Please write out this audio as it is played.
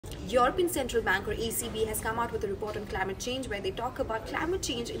European Central Bank, or ECB, has come out with a report on climate change where they talk about climate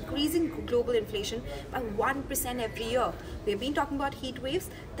change increasing global inflation by 1% every year. We've been talking about heat waves.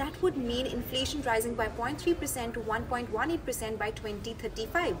 That would mean inflation rising by 0.3% to 1.18% by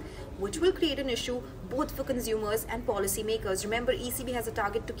 2035, which will create an issue both for consumers and policymakers. Remember, ECB has a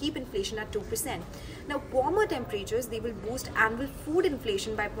target to keep inflation at 2%. Now, warmer temperatures, they will boost annual food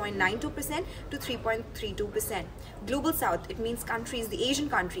inflation by 0.92% to 3.32%. Global South, it means countries, the Asian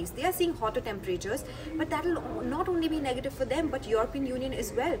countries, they are seeing hotter temperatures, but that will not only be negative for them, but European Union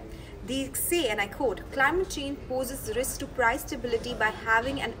as well. They say, and I quote, climate change poses risks to price stability by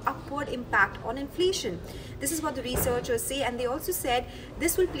having an upward impact on inflation. This is what the researchers say, and they also said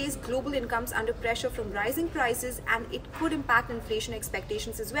this will place global incomes under pressure from rising prices, and it could impact inflation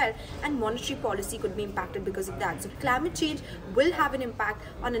expectations as well, and monetary policy could be impacted because of that. So climate change will have an impact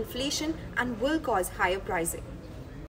on inflation and will cause higher pricing.